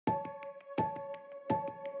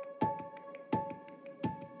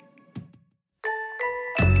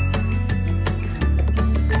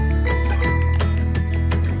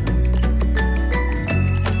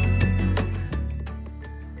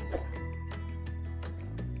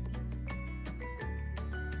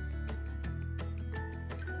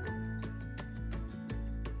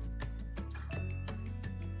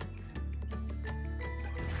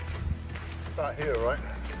start here, right?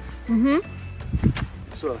 Mm-hmm.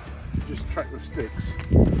 So just track the sticks,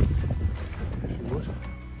 if you would.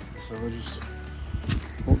 So we'll just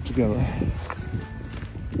walk together,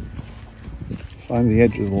 find the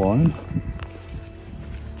edge of the line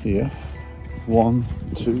here. 1,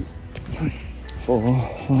 2, 3, 4,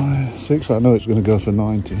 5, 6. I know it's going to go for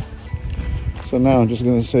 90. So now I'm just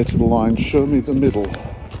going to say to the line, show me the middle.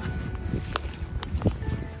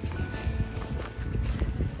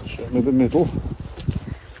 Show me the middle.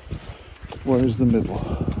 Where is the middle?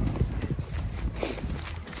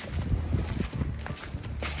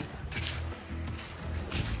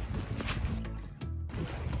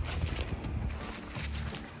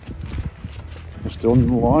 Still in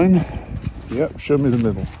the line. Yep, show me the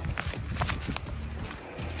middle.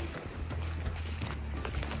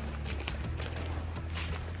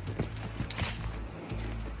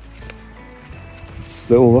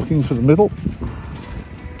 Still looking for the middle.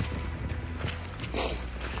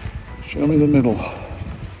 Show me the middle.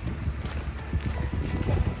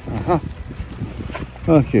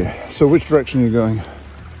 Okay, so which direction are you going?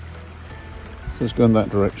 So let's go in that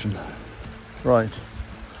direction. Right,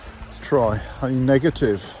 let's try. Are you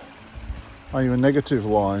negative? Are you a negative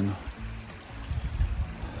line?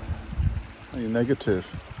 Are you negative?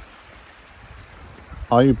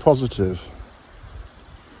 Are you positive?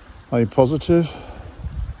 Are you positive?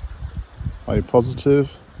 Are you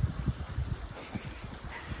positive?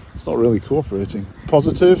 It's not really cooperating.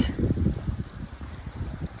 Positive?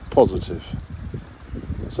 Positive.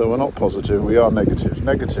 So we're not positive, we are negative.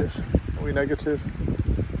 Negative. Are we negative?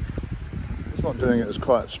 It's not doing it as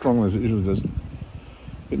quite strongly as it usually does.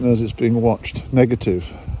 It knows it's being watched. Negative.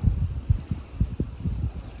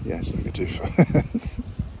 Yes, negative.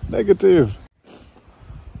 Negative.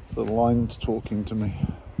 So the line's talking to me.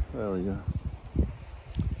 There we go.